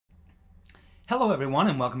Hello everyone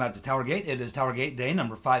and welcome back to TowerGate. It is TowerGate day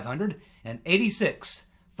number 586,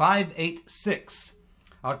 586,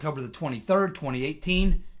 October the 23rd,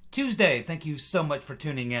 2018, Tuesday. Thank you so much for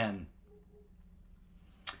tuning in.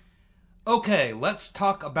 Okay, let's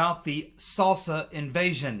talk about the Salsa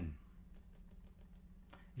invasion.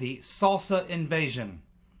 The Salsa invasion,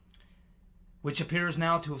 which appears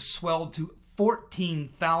now to have swelled to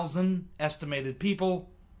 14,000 estimated people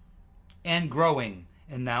and growing.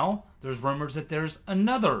 And now there's rumors that there's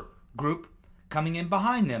another group coming in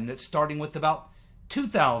behind them that's starting with about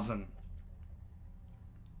 2,000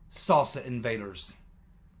 Salsa invaders.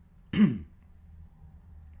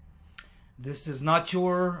 This is not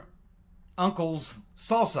your uncle's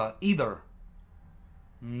salsa either.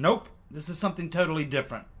 Nope, this is something totally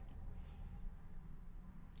different.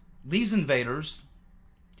 These invaders,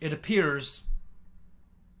 it appears,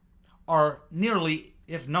 are nearly,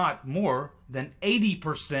 if not more than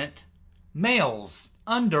 80% males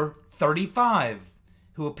under 35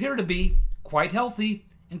 who appear to be quite healthy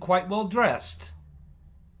and quite well dressed.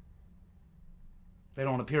 They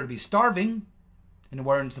don't appear to be starving and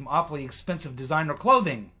wearing some awfully expensive designer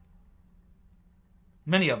clothing.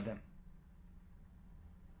 Many of them.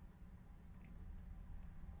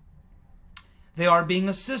 They are being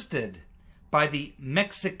assisted by the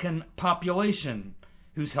Mexican population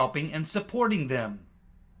who's helping and supporting them.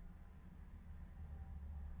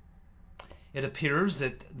 It appears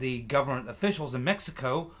that the government officials in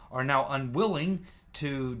Mexico are now unwilling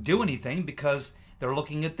to do anything because they're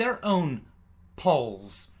looking at their own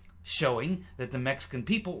polls showing that the Mexican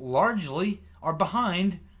people largely are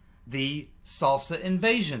behind the Salsa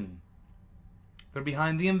invasion. They're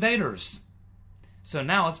behind the invaders. So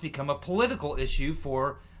now it's become a political issue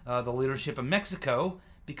for the leadership of Mexico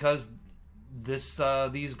because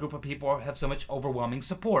these group of people have so much overwhelming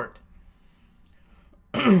support.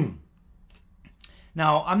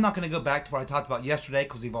 Now, I'm not going to go back to what I talked about yesterday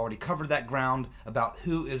because we've already covered that ground about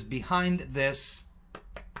who is behind this.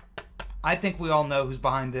 I think we all know who's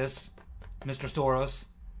behind this, Mr. Soros.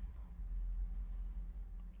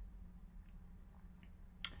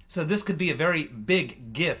 So this could be a very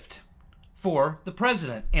big gift for the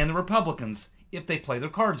president and the Republicans if they play their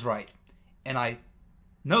cards right. And I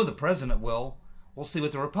know the president will. We'll see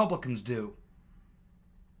what the Republicans do.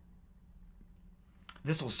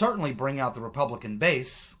 This will certainly bring out the Republican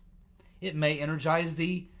base. It may energize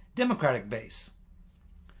the Democratic base.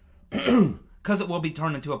 Because it will be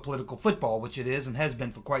turned into a political football, which it is and has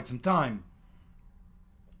been for quite some time.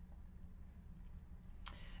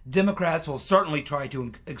 Democrats will certainly try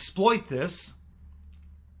to exploit this.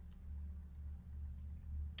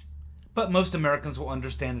 But most Americans will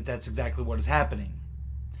understand that that's exactly what is happening.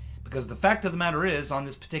 Because the fact of the matter is, on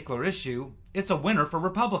this particular issue, it's a winner for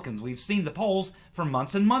Republicans. We've seen the polls for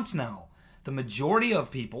months and months now. The majority of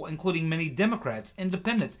people, including many Democrats,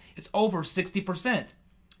 independents, it's over 60%,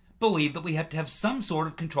 believe that we have to have some sort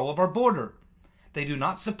of control of our border. They do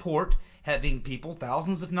not support having people,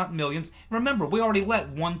 thousands if not millions. Remember, we already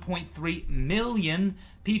let 1.3 million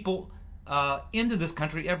people into this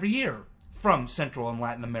country every year from Central and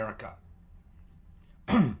Latin America.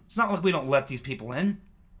 It's not like we don't let these people in.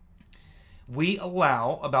 We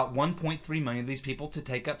allow about 1.3 million of these people to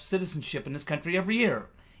take up citizenship in this country every year.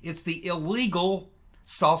 It's the illegal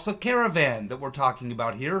Salsa caravan that we're talking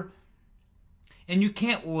about here. And you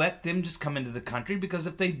can't let them just come into the country because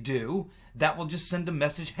if they do, that will just send a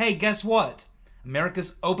message, hey, guess what?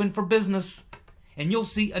 America's open for business. And you'll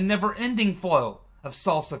see a never-ending flow of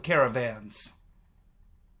Salsa caravans.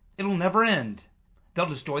 It'll never end. They'll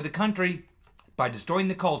destroy the country by destroying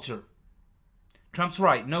the culture. Trump's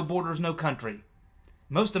right. No borders, no country.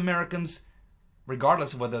 Most Americans,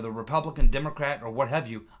 regardless of whether they're Republican, Democrat, or what have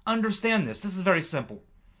you, understand this. This is very simple.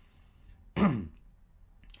 The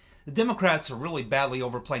Democrats are really badly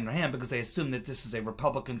overplaying their hand because they assume that this is a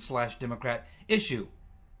Republican/Democrat issue.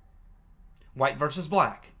 White versus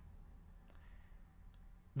black.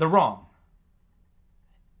 They're wrong.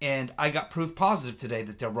 And I got proof positive today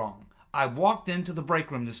that they're wrong. I walked into the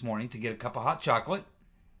break room this morning to get a cup of hot chocolate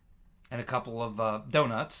and a couple of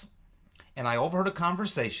donuts, and I overheard a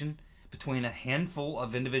conversation between a handful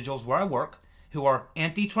of individuals where I work who are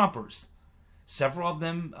anti-Trumpers. Several of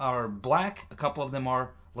them are black, a couple of them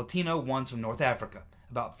are Latino, one's from North Africa.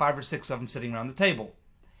 About 5 or 6 of them sitting around the table.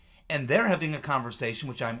 And they're having a conversation,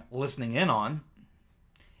 which I'm listening in on,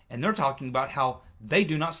 and they're talking about how they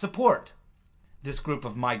do not support this group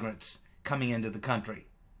of migrants coming into the country,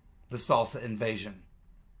 the Salsa invasion.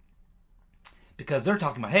 Because they're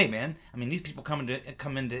talking about, hey man, I mean, these people come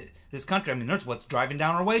into this country, I mean, that's what's driving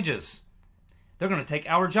down our wages. They're going to take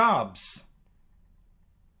our jobs.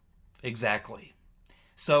 Exactly.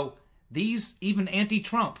 So these, even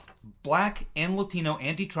anti-Trump, black and Latino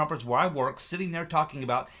anti-Trumpers where I work, sitting there talking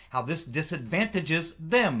about how this disadvantages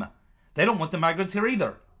them. They don't want the migrants here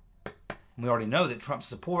either. And we already know that Trump's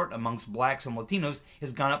support amongst blacks and Latinos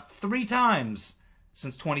has gone up 3 times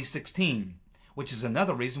since 2016, which is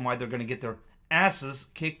another reason why they're going to get their asses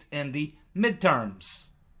kicked in the midterms.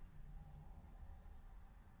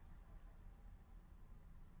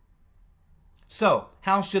 So,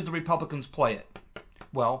 how should the Republicans play it?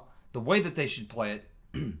 Well, the way that they should play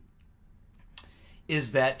it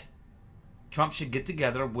is that Trump should get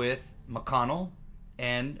together with McConnell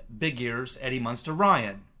and Big Ears Eddie Munster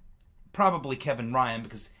Ryan. Probably Kevin Ryan,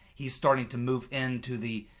 because he's starting to move into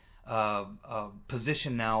the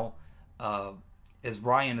position now as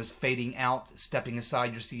Ryan is fading out, stepping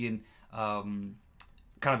aside. You're seeing kind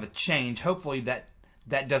of a change. Hopefully that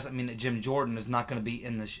doesn't mean that Jim Jordan is not going to be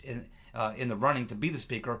in the running to be the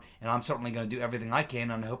speaker, and I'm certainly going to do everything I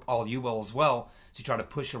can, and I hope all you will as well, to try to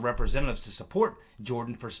push your representatives to support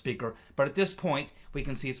Jordan for speaker. But at this point, we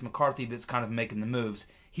can see it's McCarthy that's kind of making the moves.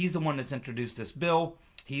 He's the one that's introduced this bill.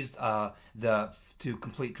 He's to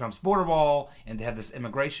complete Trump's border wall and to have this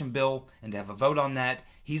immigration bill and to have a vote on that.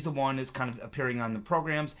 He's the one that's kind of appearing on the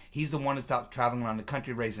programs. He's the one that's out traveling around the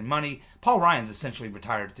country raising money. Paul Ryan's essentially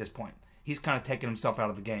retired at this point. He's kind of taken himself out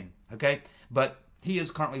of the game, okay? But he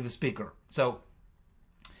is currently the speaker. So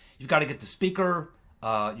you've got to get the speaker,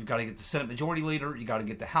 you've got to get the Senate majority leader, you've got to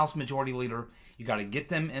get the House majority leader, you've got to get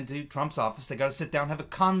them into Trump's office. They got to sit down and have a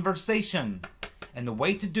conversation. And the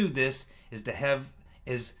way to do this is to have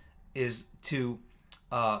to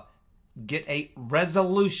get a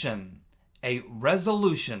resolution, a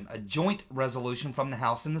joint resolution from the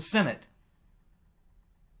House and the Senate,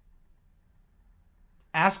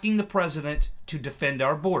 asking the president to defend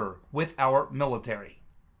our border with our military.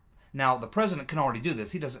 Now, the president can already do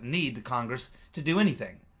this. He doesn't need the Congress to do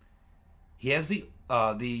anything. He has the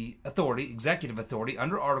authority, executive authority,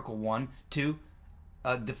 under Article 1 to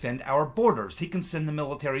defend our borders. He can send the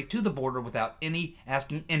military to the border without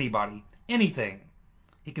asking anybody anything.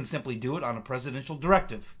 He can simply do it on a presidential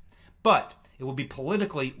directive. But it would be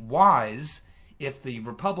politically wise if the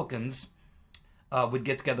Republicans would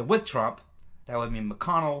get together with Trump. That would mean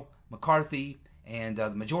McConnell, McCarthy, and the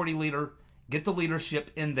majority leader, get the leadership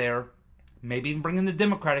in there, maybe even bring in the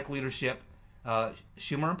Democratic leadership,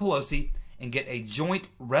 Schumer and Pelosi, and get a joint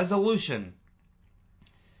resolution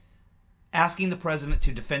asking the president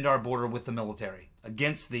to defend our border with the military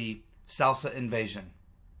against the Salsa invasion.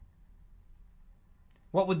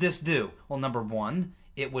 What would this do? Well, number one,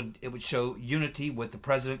 it would show unity with the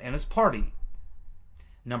president and his party.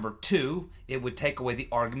 Number two, it would take away the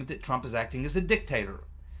argument that Trump is acting as a dictator.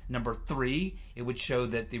 Number three, it would show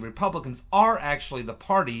that the Republicans are actually the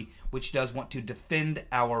party which does want to defend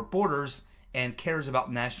our borders and cares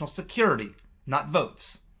about national security, not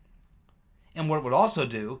votes. And what it would also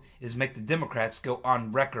do is make the Democrats go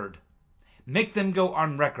on record. Make them go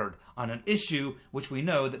on record on an issue which we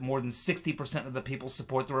know that more than 60% of the people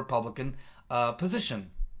support the Republican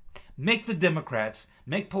position. Make the Democrats,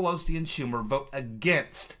 make Pelosi and Schumer vote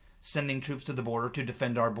against sending troops to the border to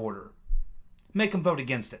defend our border. Make them vote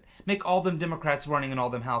against it. Make all them Democrats running in all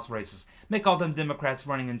them House races. Make all them Democrats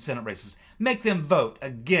running in Senate races. Make them vote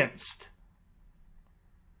against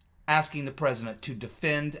asking the president to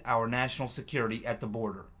defend our national security at the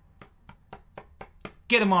border.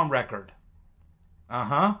 Get them on record.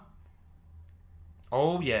 Oh,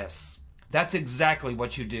 yes. That's exactly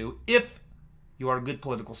what you do if you are a good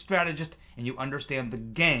political strategist and you understand the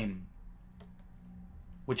game,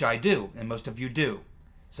 which I do, and most of you do.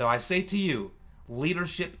 So I say to you,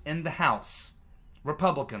 leadership in the House,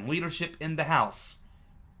 Republican leadership in the House,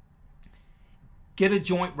 get a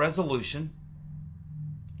joint resolution,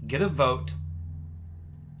 get a vote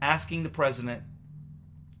asking the president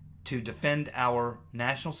to defend our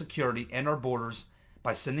national security and our borders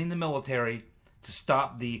by sending the military to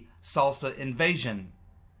stop the Salsa invasion.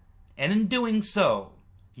 And in doing so,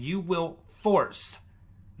 you will force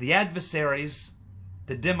the adversaries,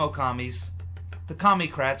 the demo commies, the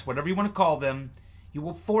Commie-Crats, whatever you want to call them, you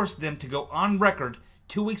will force them to go on record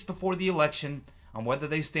 2 weeks before the election on whether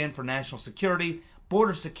they stand for national security,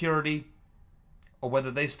 border security, or whether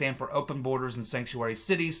they stand for open borders and sanctuary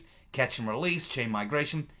cities, catch and release, chain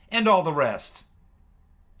migration, and all the rest,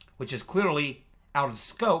 which is clearly out of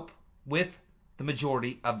scope with the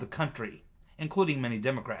majority of the country, including many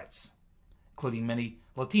Democrats, including many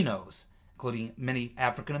Latinos, including many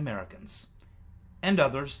African Americans, and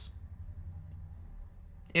others.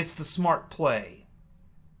 It's the smart play.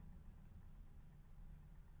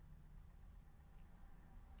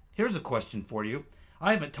 Here's a question for you.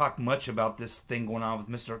 I haven't talked much about this thing going on with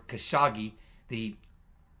Mr. Khashoggi, the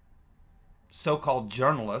so-called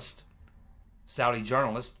journalist, Saudi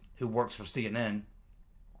journalist who works for CNN,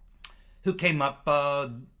 who came up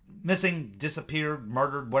missing, disappeared,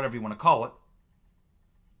 murdered, whatever you want to call it.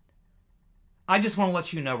 I just want to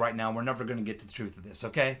let you know right now, we're never going to get to the truth of this,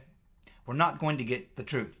 okay? We're not going to get the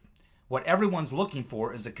truth. What everyone's looking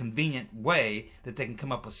for is a convenient way that they can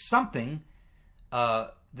come up with something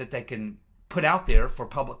that they can put out there for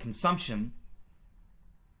public consumption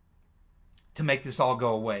to make this all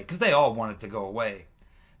go away, because they all want it to go away.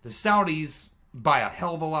 The Saudis buy a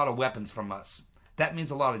hell of a lot of weapons from us. That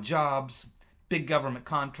means a lot of jobs, big government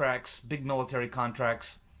contracts, big military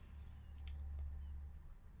contracts.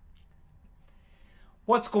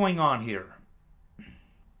 What's going on here?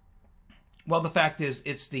 Well, the fact is,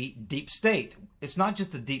 it's the deep state. It's not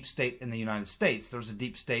just the deep state in the United States. There's a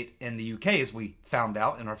deep state in the UK, as we found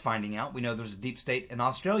out and are finding out. We know there's a deep state in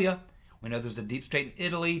Australia. We know there's a deep state in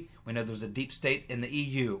Italy. We know there's a deep state in the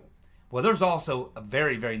EU. Well, there's also a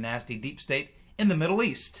very, very nasty deep state in the Middle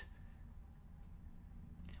East.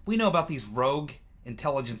 We know about these rogue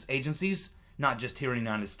intelligence agencies, not just here in the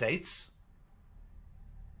United States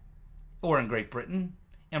or in Great Britain,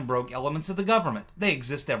 and rogue elements of the government. They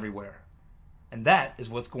exist everywhere. And that is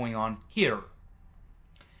what's going on here.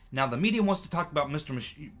 Now, the media wants to talk about Mr.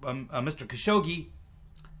 Khashoggi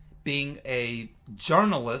being a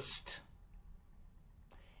journalist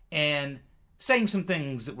and saying some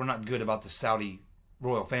things that were not good about the Saudi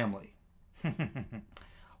royal family.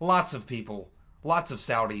 Lots of people, lots of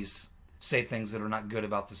Saudis say things that are not good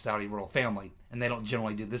about the Saudi royal family, and they don't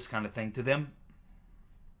generally do this kind of thing to them.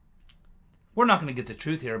 We're not going to get the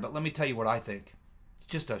truth here, but let me tell you what I think. It's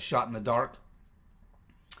just a shot in the dark.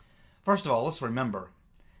 First of all, let's remember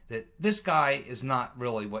that this guy is not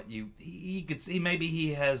really what he could see. Maybe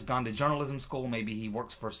he has gone to journalism school, maybe he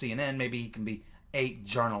works for CNN, maybe he can be a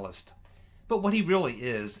journalist. But what he really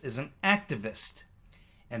is an activist.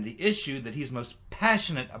 And the issue that he's most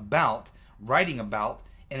passionate about, writing about,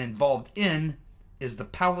 and involved in is the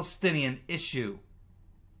Palestinian issue.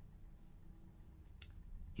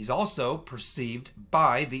 He's also perceived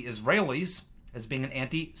by the Israelis as being an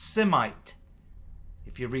anti-Semite.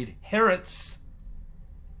 If you read Haaretz,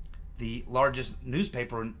 the largest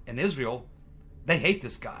newspaper in Israel, they hate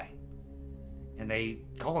this guy. And they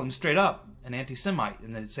call him straight up an anti-Semite.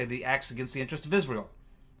 And they say that he acts against the interest of Israel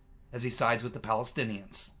as he sides with the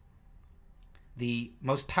Palestinians. The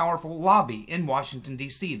most powerful lobby in Washington,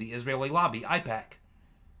 D.C., the Israeli lobby, AIPAC,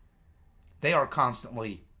 they are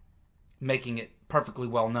constantly making it perfectly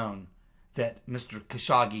well known that Mr.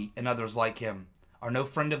 Khashoggi and others like him are no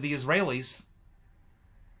friend of the Israelis.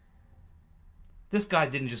 This guy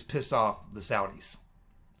didn't just piss off the Saudis.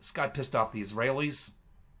 This guy pissed off the Israelis.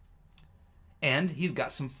 And he's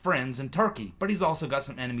got some friends in Turkey, but he's also got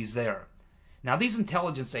some enemies there. Now, these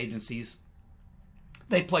intelligence agencies,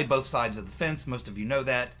 they play both sides of the fence. Most of you know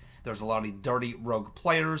that. There's a lot of dirty rogue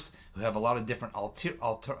players who have a lot of different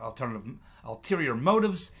ulterior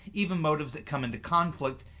motives, even motives that come into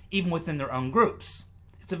conflict, even within their own groups.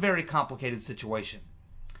 It's a very complicated situation.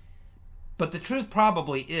 But the truth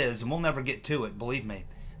probably is, and we'll never get to it, believe me,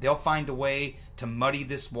 they'll find a way to muddy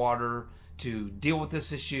this water, to deal with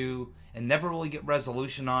this issue, and never really get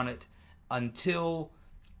resolution on it until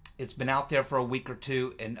it's been out there for a week or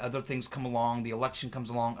two and other things come along, the election comes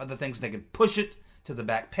along, other things, they can push it to the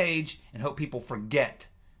back page and hope people forget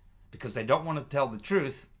because they don't want to tell the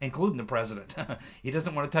truth, including the president. He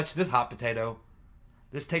doesn't want to touch this hot potato.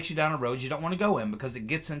 This takes you down a road you don't want to go in because it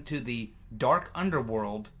gets into the dark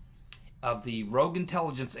underworld of the rogue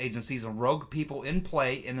intelligence agencies and rogue people in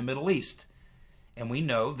play in the Middle East. And we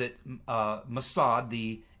know that Mossad,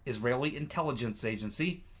 the Israeli intelligence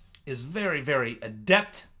agency, is very, very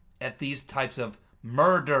adept at these types of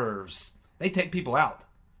murders. They take people out.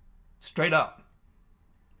 Straight up.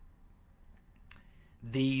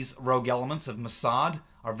 These rogue elements of Mossad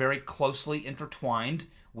are very closely intertwined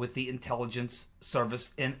with the intelligence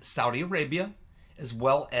service in Saudi Arabia, as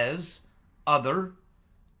well as other,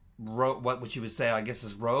 what you would say, I guess,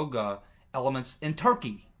 is rogue elements in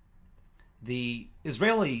Turkey. The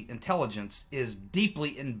Israeli intelligence is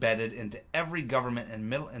deeply embedded into every government in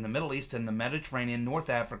the Middle East and the Mediterranean, North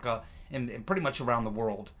Africa, and pretty much around the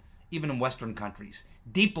world, even in Western countries.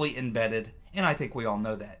 Deeply embedded, and I think we all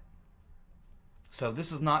know that. So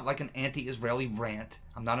this is not like an anti-Israeli rant.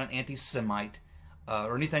 I'm not an anti-Semite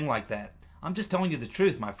or anything like that. I'm just telling you the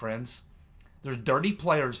truth, my friends. There's dirty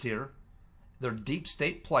players here. They're deep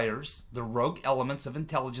state players. They're rogue elements of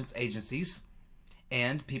intelligence agencies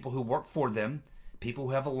and people who work for them, people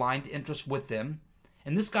who have aligned interests with them.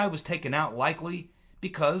 And this guy was taken out likely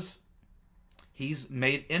because he's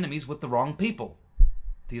made enemies with the wrong people.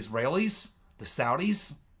 The Israelis, the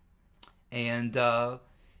Saudis, and,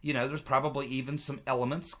 there's probably even some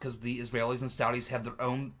elements, because the Israelis and Saudis have their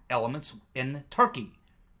own elements in Turkey,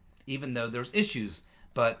 even though there's issues.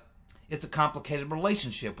 But it's a complicated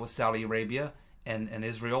relationship with Saudi Arabia and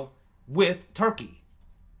Israel with Turkey.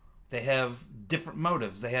 They have different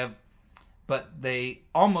motives. But they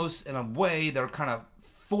almost, in a way, they're kind of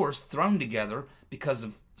forced, thrown together because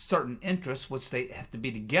of certain interests which they have to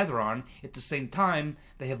be together on. At the same time,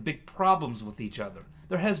 they have big problems with each other.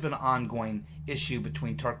 There has been an ongoing issue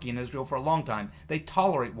between Turkey and Israel for a long time. They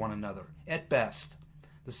tolerate one another, at best.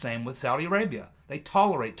 The same with Saudi Arabia. They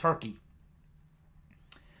tolerate Turkey.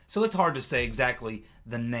 So it's hard to say exactly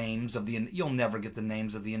the names of you'll never get the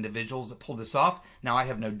names of the individuals that pull this off. Now, I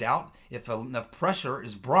have no doubt if enough pressure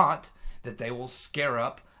is brought that they will scare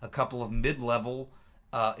up a couple of mid-level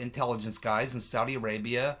intelligence guys in Saudi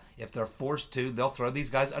Arabia. If they're forced to, they'll throw these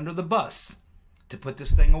guys under the bus to put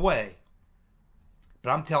this thing away.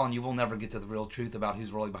 But I'm telling you, we'll never get to the real truth about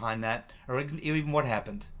who's really behind that, or even what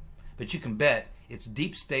happened. But you can bet it's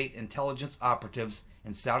deep state intelligence operatives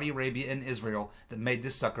in Saudi Arabia and Israel that made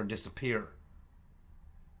this sucker disappear.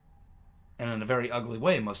 And in a very ugly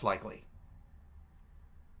way, most likely.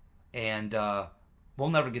 And we'll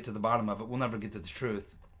never get to the bottom of it. We'll never get to the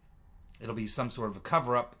truth. It'll be some sort of a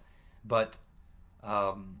cover-up. But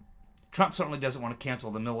Trump certainly doesn't want to cancel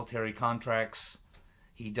the military contracts.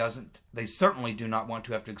 They certainly do not want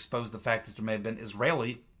to have to expose the fact that there may have been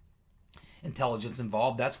Israeli intelligence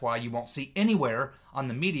involved. That's why you won't see anywhere on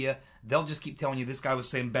the media. They'll just keep telling you this guy was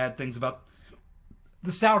saying bad things about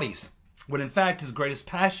the Saudis, when in fact his greatest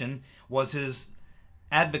passion was his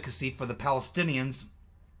advocacy for the Palestinians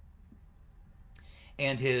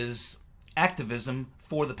and his activism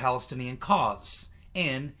for the Palestinian cause,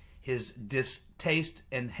 and his distaste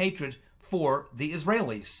and hatred for the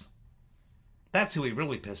Israelis. That's who he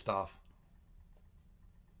really pissed off.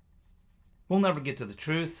 We'll never get to the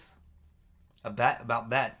truth about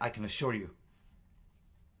that, I can assure you.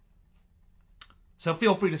 So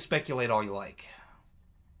feel free to speculate all you like.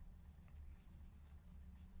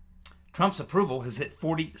 Trump's approval has hit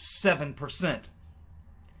 47%.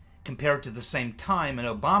 Compared to the same time in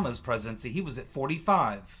Obama's presidency, he was at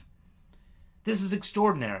 45%. This is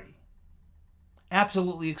extraordinary.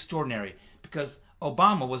 Absolutely extraordinary. Because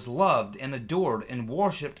Obama was loved and adored and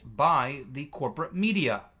worshipped by the corporate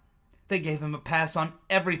media. They gave him a pass on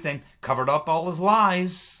everything, covered up all his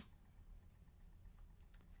lies,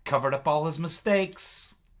 covered up all his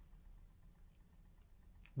mistakes,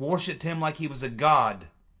 worshipped him like he was a god,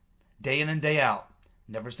 day in and day out.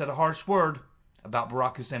 Never said a harsh word about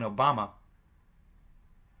Barack Hussein Obama.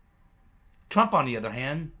 Trump, on the other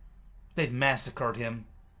hand, they've massacred him.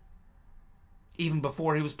 Even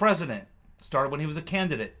before he was president. Started when he was a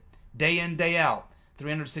candidate. Day in, day out.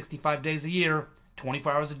 365 days a year,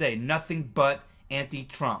 24 hours a day. Nothing but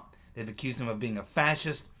anti-Trump. They've accused him of being a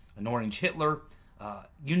fascist, an orange Hitler,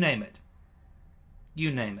 you name it.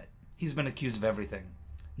 You name it. He's been accused of everything.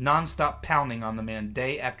 Non-stop pounding on the man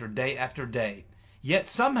day after day after day. Yet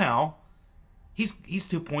somehow, he's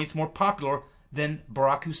 2 points more popular than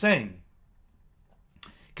Barack Hussein.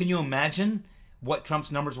 Can you imagine what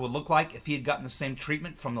Trump's numbers would look like if he had gotten the same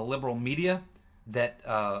treatment from the liberal media that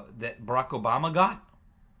Barack Obama got?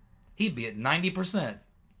 He'd be at 90%.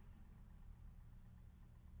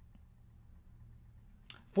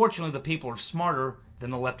 Fortunately, the people are smarter than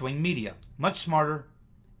the left-wing media. Much smarter,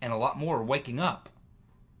 and a lot more are waking up.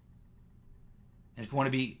 And if you want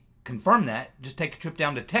to confirm that, just take a trip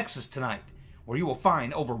down to Texas tonight, where you will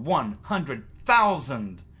find over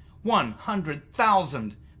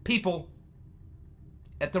 100,000 people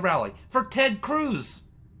at the rally for Ted Cruz,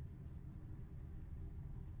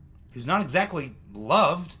 who's not exactly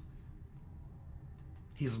loved.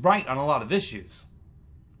 He's right on a lot of issues,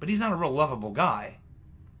 but he's not a real lovable guy.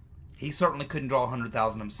 He certainly couldn't draw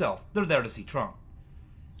 100,000 himself. They're there to see Trump.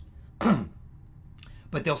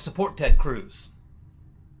 But they'll support Ted Cruz.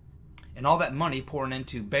 And all that money pouring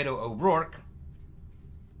into Beto O'Rourke,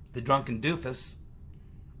 the drunken doofus,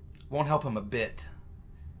 won't help him a bit.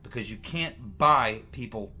 Because you can't buy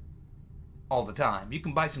people all the time. You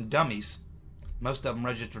can buy some dummies. Most of them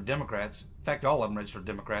registered Democrats. In fact, all of them registered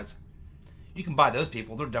Democrats. You can buy those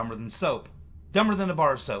people. They're dumber than soap. Dumber than a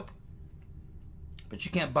bar of soap. But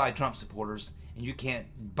you can't buy Trump supporters. And you can't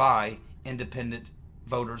buy independent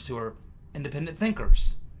voters who are independent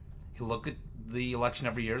thinkers. You look at the election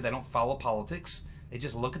every year. They don't follow politics. They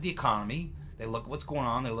just look at the economy. They look at what's going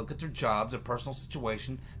on. They look at their jobs, their personal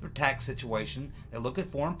situation, their tax situation. They look at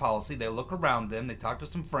foreign policy. They look around them. They talk to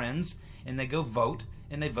some friends. And they go vote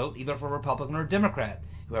and they vote either for a Republican or a Democrat,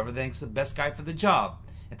 whoever thinks the best guy for the job.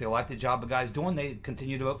 If they like the job a guy's doing, they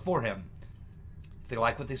continue to vote for him. If they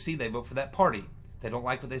like what they see, they vote for that party. If they don't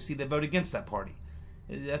like what they see, they vote against that party.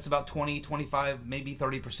 That's about 20, 25, maybe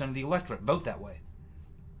 30% of the electorate vote that way.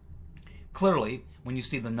 Clearly, when you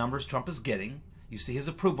see the numbers Trump is getting, you see his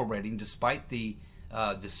approval rating, despite the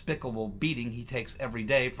despicable beating he takes every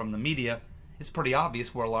day from the media, it's pretty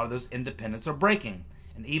obvious where a lot of those independents are breaking.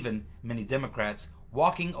 And even many Democrats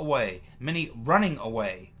walking away, many running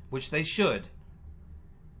away, which they should.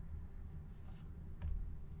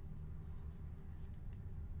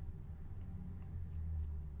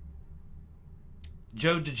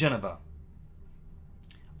 Joe DeGeneva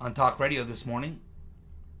on Talk Radio this morning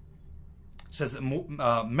says that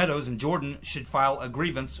Meadows and Jordan should file a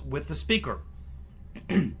grievance with the Speaker.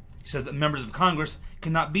 He says that members of Congress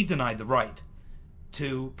cannot be denied the right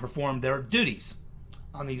to perform their duties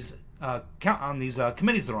on these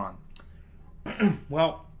committees they're on.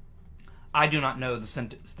 Well, I do not know the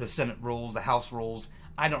Senate rules, the House rules.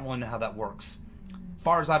 I don't really know how that works. As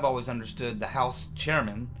far as I've always understood, the House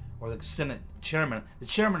chairman or the Senate chairman, the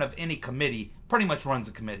chairman of any committee pretty much runs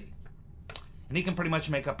the committee. And he can pretty much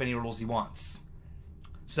make up any rules he wants.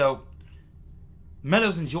 So,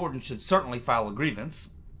 Meadows and Jordan should certainly file a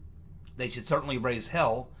grievance. They should certainly raise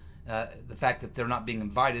hell. The fact that they're not being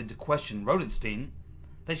invited to question Rodenstein,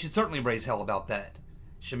 they should certainly raise hell about that.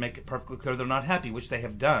 Should make it perfectly clear they're not happy, which they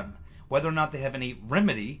have done. Whether or not they have any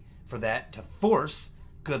remedy for that to force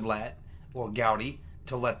Goodlatte or Gowdy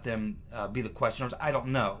to let them be the questioners, I don't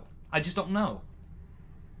know. I just don't know.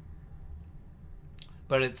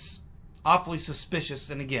 But it's awfully suspicious.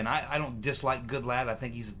 And again, I don't dislike Goodlatte. I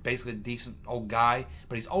think he's basically a decent old guy,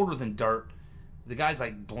 but he's older than dirt. The guy's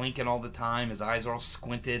like blinking all the time. His eyes are all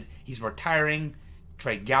squinted. He's retiring.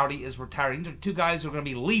 Trey Gowdy is retiring. These are two guys who are going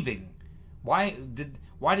to be leaving. Why did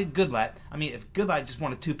Goodlatte? I mean, if Goodlatte just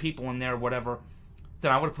wanted two people in there or whatever,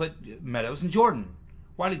 then I would have put Meadows and Jordan.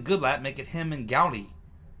 Why did Goodlatte make it him and Gowdy?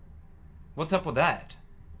 What's up with that?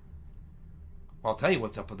 Well, I'll tell you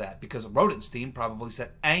what's up with that. Because Rodenstein probably said,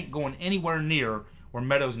 I ain't going anywhere near where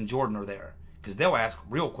Meadows and Jordan are there. Because they'll ask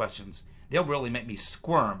real questions. They'll really make me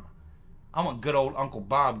squirm. I want good old Uncle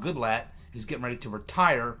Bob Goodlatte, who's getting ready to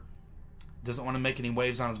retire, doesn't want to make any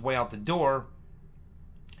waves on his way out the door,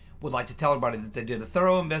 would like to tell everybody that they did a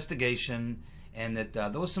thorough investigation and that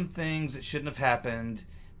there was some things that shouldn't have happened,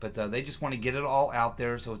 but they just want to get it all out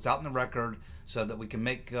there so it's out in the record so that we can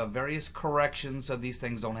make various corrections so these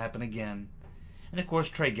things don't happen again. And of course,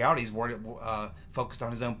 Trey Gowdy's focused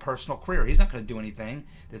on his own personal career. He's not going to do anything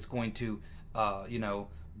that's going to,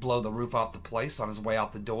 blow the roof off the place on his way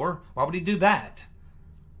out the door. Why would he do that?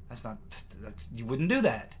 You wouldn't do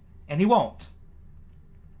that. And he won't.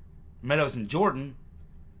 Meadows and Jordan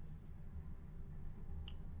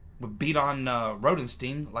would beat on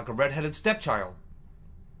Rodenstein like a redheaded stepchild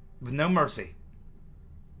with no mercy.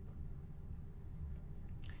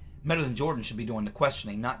 Meadows and Jordan should be doing the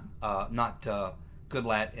questioning, not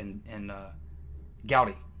Goodlatte and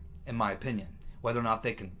Gowdy, in my opinion. Whether or not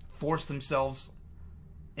they can force themselves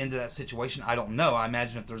into that situation, I don't know. I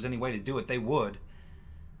imagine if there's any way to do it, they would.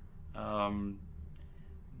 Who are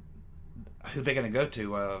they going to go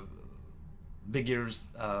to? Big Ears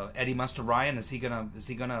Eddie Munster Ryan? Is he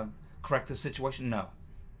gonna correct the situation?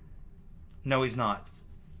 No, he's not.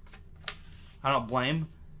 I don't blame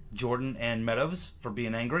Jordan and Meadows for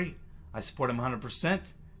being angry. I support him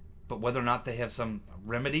 100%. But whether or not they have some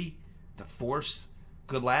remedy to force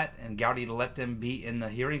Goodlatte and Gowdy to let them be in the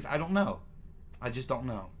hearings, I don't know. I just don't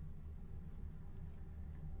know.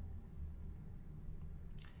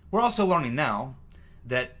 We're also learning now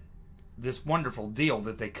that this wonderful deal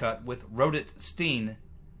that they cut with Rodenstein,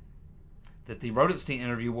 that the Rodenstein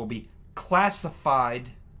interview will be classified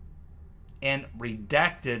and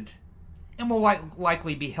redacted and will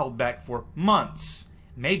likely be held back for months,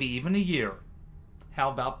 maybe even a year. How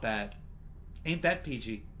about that? Ain't that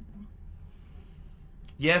peachy?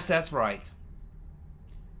 Yes, that's right.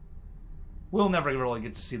 We'll never really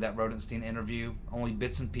get to see that Rodenstein interview. Only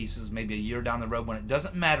bits and pieces, maybe a year down the road when it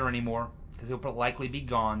doesn't matter anymore, because he'll likely be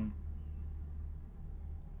gone.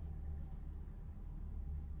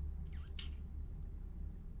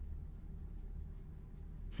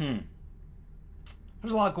 There's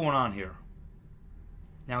a lot going on here.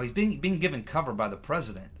 Now, he's being given cover by the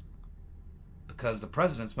president because the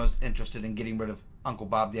president's most interested in getting rid of Uncle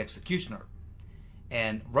Bob the Executioner.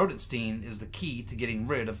 And Rodenstein is the key to getting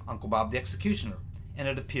rid of Uncle Bob the Executioner. And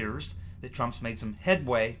it appears that Trump's made some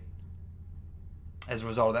headway as a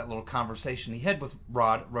result of that little conversation he had with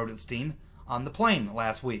Rod Rodenstein on the plane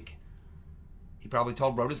last week. He probably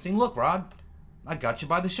told Rodenstein, look, Rod, I got you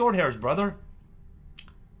by the short hairs, brother.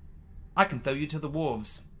 I can throw you to the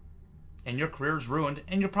wolves, and your career's ruined,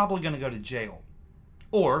 and you're probably going to go to jail.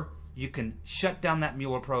 Or you can shut down that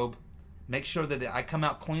Mueller probe, make sure that I come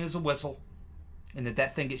out clean as a whistle, and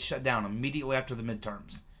that thing gets shut down immediately after the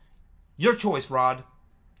midterms. Your choice, Rod.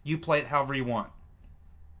 You play it however you want.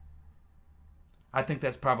 I think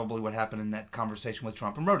that's probably what happened in that conversation with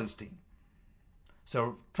Trump and Rodenstein.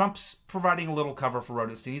 So Trump's providing a little cover for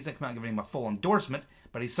Rodenstein. He's not come out giving him a full endorsement,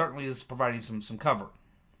 but he certainly is providing some cover.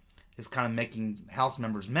 It's kind of making House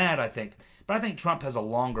members mad, I think. But I think Trump has a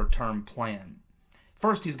longer-term plan.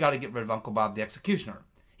 First, he's got to get rid of Uncle Bob the Executioner.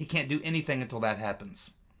 He can't do anything until that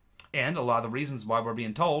happens. And a lot of the reasons why we're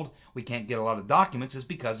being told we can't get a lot of documents is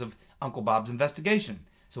because of Uncle Bob's investigation.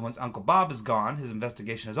 So once Uncle Bob is gone, his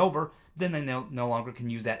investigation is over, then they no longer can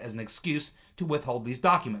use that as an excuse to withhold these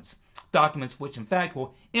documents. Documents which, in fact,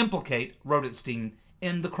 will implicate Rodenstein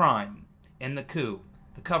in the crime, in the coup,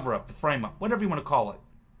 the cover-up, the frame-up, whatever you want to call it.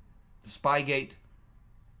 The Spygate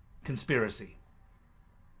conspiracy.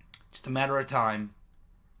 Just a matter of time.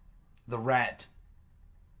 The rat.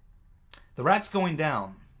 The rat's going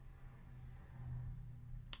down.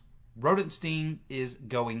 Rodenstein is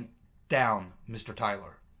going down, Mr.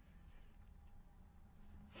 Tyler.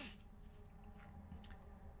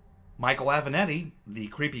 Michael Avenatti, the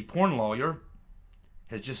creepy porn lawyer,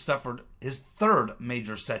 has just suffered his third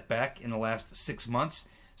major setback in the last 6 months.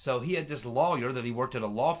 So he had this lawyer that he worked at a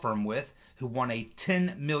law firm with who won a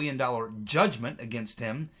 $10 million judgment against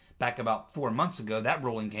him back about 4 months ago. That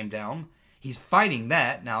ruling came down. He's fighting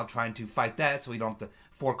that now, trying to fight that so he don't have to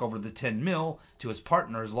fork over the 10 mil to his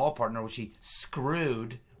partner, his law partner, which he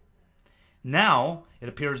screwed. Now it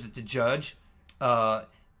appears that the judge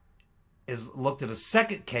has looked at a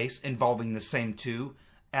second case involving the same two,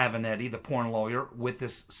 Avenatti, the porn lawyer, with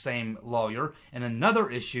this same lawyer, and another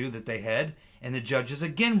issue that they had, and the judge has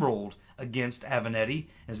again ruled against Avenatti,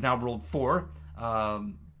 has now ruled for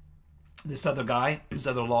this other guy, this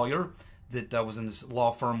other lawyer that was in this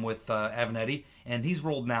law firm with Avenatti, and he's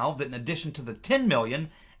ruled now that in addition to the $10 million,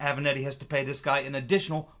 Avenatti has to pay this guy an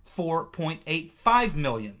additional $4.85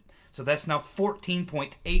 million. So that's now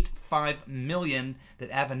 $14.85 million that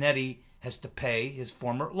Avenatti has to pay his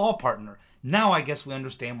former law partner. Now I guess we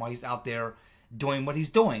understand why he's out there doing what he's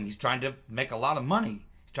doing. He's trying to make a lot of money.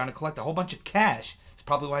 He's trying to collect a whole bunch of cash. It's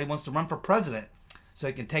probably why he wants to run for president. So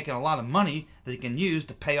he can take in a lot of money that he can use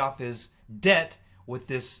to pay off his debt with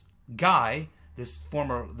this guy, this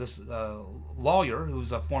lawyer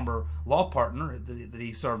who's a former law partner that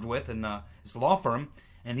he served with in his law firm.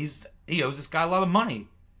 And he owes this guy a lot of money.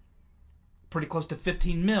 Pretty close to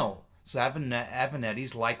 15 mil. So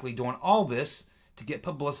Avenatti's likely doing all this to get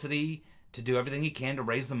publicity, to do everything he can to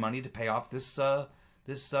raise the money to pay off this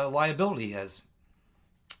liability he has.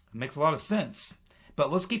 It makes a lot of sense.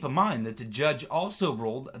 But let's keep in mind that the judge also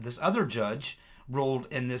ruled, this other judge ruled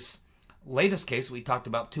in this latest case we talked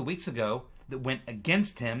about 2 weeks ago that went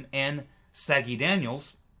against him and Saggy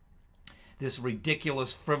Daniels, this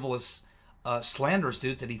ridiculous, frivolous slander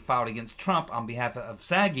suit that he filed against Trump on behalf of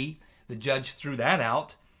Saggy. The judge threw that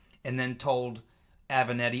out and then told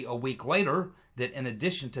Avenatti a week later that in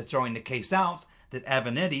addition to throwing the case out, that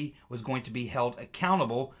Avenatti was going to be held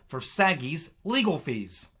accountable for Saggy's legal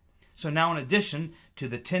fees. So now in addition to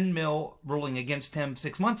the 10 mil ruling against him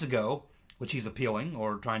 6 months ago, which he's appealing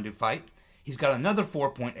or trying to fight, he's got another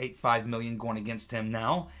 $4.85 million going against him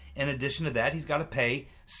now. In addition to that, he's got to pay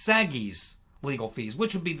Saggy's legal fees,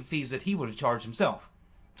 which would be the fees that he would have charged himself.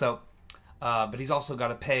 So but he's also got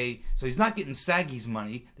to pay, so he's not getting Saggy's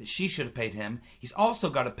money that she should have paid him. He's also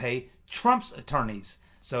got to pay Trump's attorneys.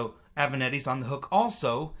 So Avenatti's on the hook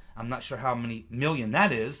also. I'm not sure how many million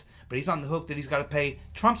that is, but he's on the hook that he's got to pay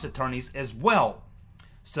Trump's attorneys as well.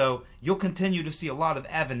 So you'll continue to see a lot of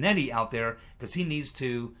Avenatti out there because he needs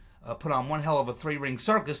to put on one hell of a three-ring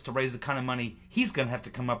circus to raise the kind of money he's going to have to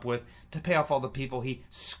come up with to pay off all the people he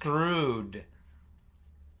screwed.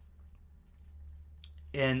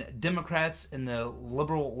 And Democrats and the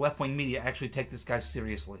liberal left-wing media actually take this guy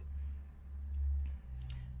seriously.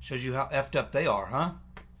 Shows you how effed up they are, huh?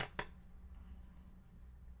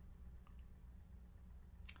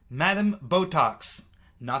 Madam Botox,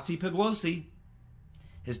 Nazi Pelosi,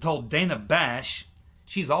 has told Dana Bash,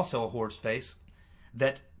 she's also a horse face,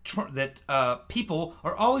 that people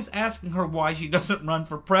are always asking her why she doesn't run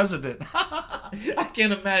for president. I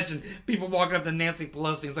can't imagine people walking up to Nancy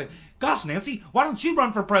Pelosi and saying, "Gosh, Nancy, why don't you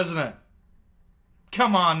run for president?"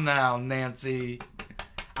 Come on now, Nancy.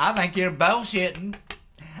 I think you're bullshitting.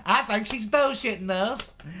 I think she's bullshitting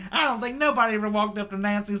us. I don't think nobody ever walked up to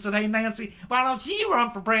Nancy and said, "Hey, Nancy, why don't you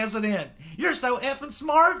run for president? You're so effing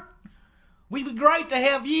smart." We'd be great to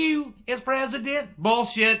have you as president.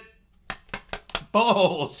 Bullshit.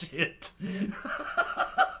 Bullshit.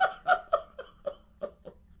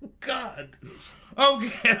 God.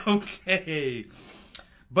 Okay.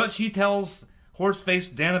 But she tells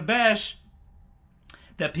horse-faced Dana Bash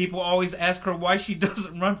that people always ask her why she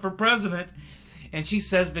doesn't run for president. And she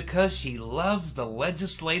says because she loves the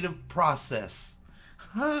legislative process.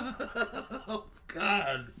 Oh,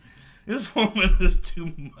 God. This woman is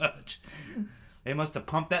too much. They must have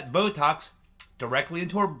pumped that Botox directly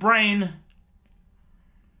into her brain.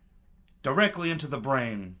 Directly into the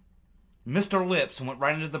brain. Mr. Lips went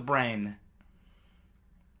right into the brain.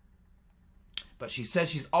 But she says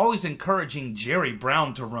she's always encouraging Jerry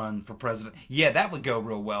Brown to run for president. Yeah, that would go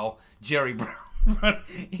real well. Jerry Brown.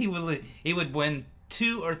 He would win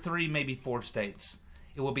 2 or 3, maybe 4 states.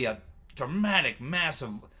 It will be a dramatic, massive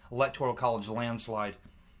electoral college landslide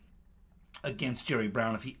against Jerry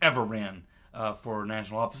Brown if he ever ran for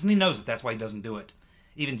national office. And he knows it. That's why he doesn't do it.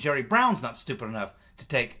 Even Jerry Brown's not stupid enough to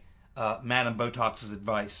take Madame Botox's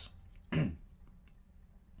advice.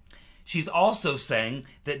 She's also saying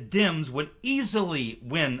that Dems would easily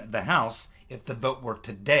win the House if the vote were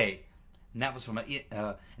today. And that was from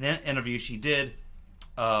an interview she did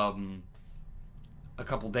a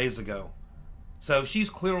couple days ago. So she's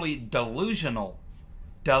clearly delusional.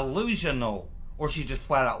 Delusional. Or she's just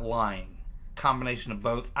flat out lying. Combination of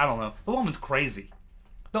both. I don't know. The woman's crazy.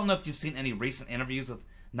 Don't know if you've seen any recent interviews with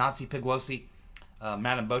Nancy Pelosi,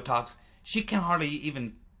 Madame Botox. She can hardly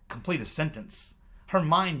even complete a sentence. Her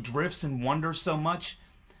mind drifts and wanders so much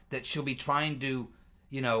that she'll be trying to,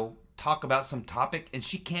 talk about some topic, and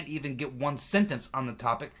she can't even get one sentence on the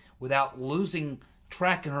topic without losing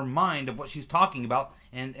track in her mind of what she's talking about,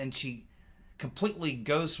 and she completely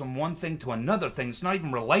goes from one thing to another thing. It's not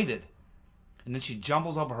even related. And then she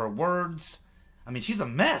jumbles over her words. I mean, she's a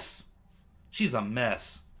mess. She's a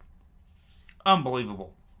mess.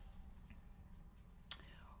 Unbelievable.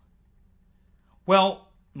 Well,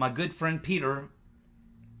 my good friend Peter,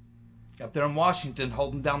 up there in Washington,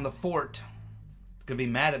 holding down the fort, is going to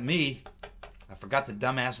be mad at me. I forgot the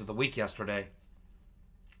dumbass of the week yesterday.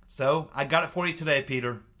 So, I got it for you today,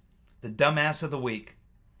 Peter. The dumbass of the week.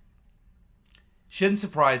 Shouldn't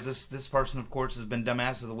surprise us. This person, of course, has been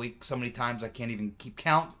dumbass of the week so many times I can't even keep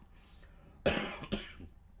count.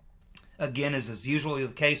 Again, as is usually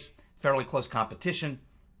the case, fairly close competition.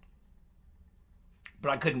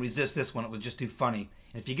 But I couldn't resist this one. It was just too funny.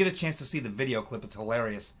 And if you get a chance to see the video clip, it's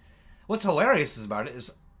hilarious. What's hilarious about it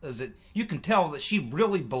is that you can tell that she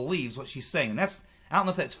really believes what she's saying. And that's, I don't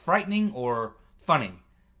know if that's frightening or funny.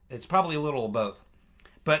 It's probably a little of both.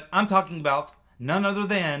 But I'm talking about none other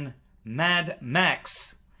than Mad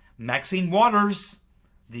Max. Maxine Waters,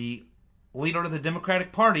 the leader of the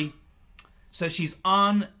Democratic Party. So she's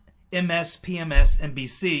on PMS,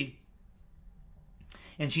 NBC.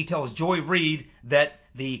 And she tells Joy Reid that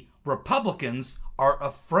the Republicans are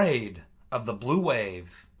afraid of the blue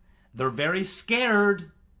wave. They're very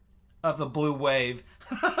scared of the blue wave.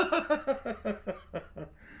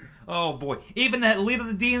 Oh boy. Even that leader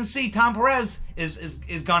of the DNC, Tom Perez,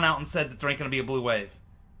 is gone out and said that there ain't going to be a blue wave.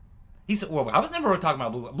 He said, well, I was never talking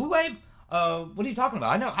about a blue wave. What are you talking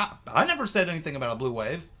about? I never said anything about a blue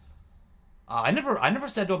wave. I never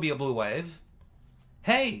said there'll be a blue wave.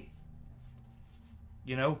 Hey,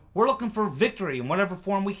 we're looking for victory in whatever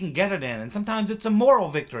form we can get it in. And sometimes it's a moral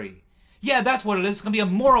victory. Yeah, that's what it is. It's going to be a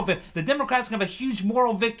moral victory. The Democrats are going to have a huge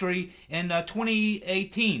moral victory in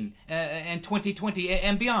 2018 and 2020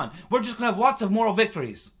 and beyond. We're just going to have lots of moral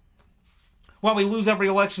victories while we lose every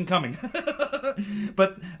election coming.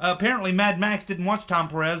 But apparently Mad Max didn't watch Tom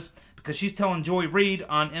Perez because she's telling Joy Reid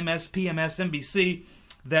on PMS, NBC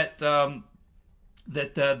that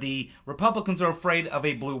the Republicans are afraid of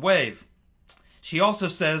a blue wave. She also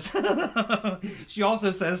says that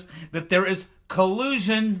there is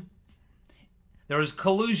collusion. There is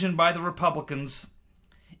collusion by the Republicans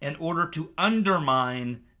in order to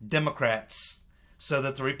undermine Democrats so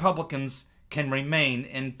that the Republicans can remain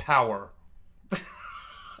in power.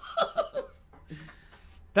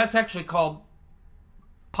 That's actually called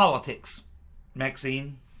politics,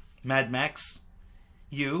 Maxine, Mad Max.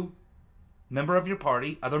 You, member of your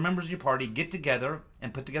party, other members of your party get together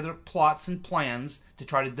and put together plots and plans to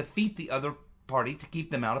try to defeat the other party to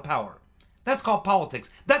keep them out of power. That's called politics.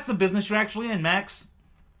 That's the business you're actually in, Max.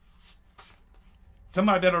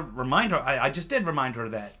 Somebody better remind her. I just did remind her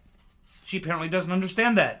of that. She apparently doesn't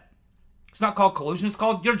understand that. It's not called collusion. It's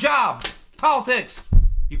called your job. Politics.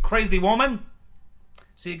 You crazy woman.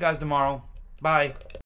 See you guys tomorrow. Bye.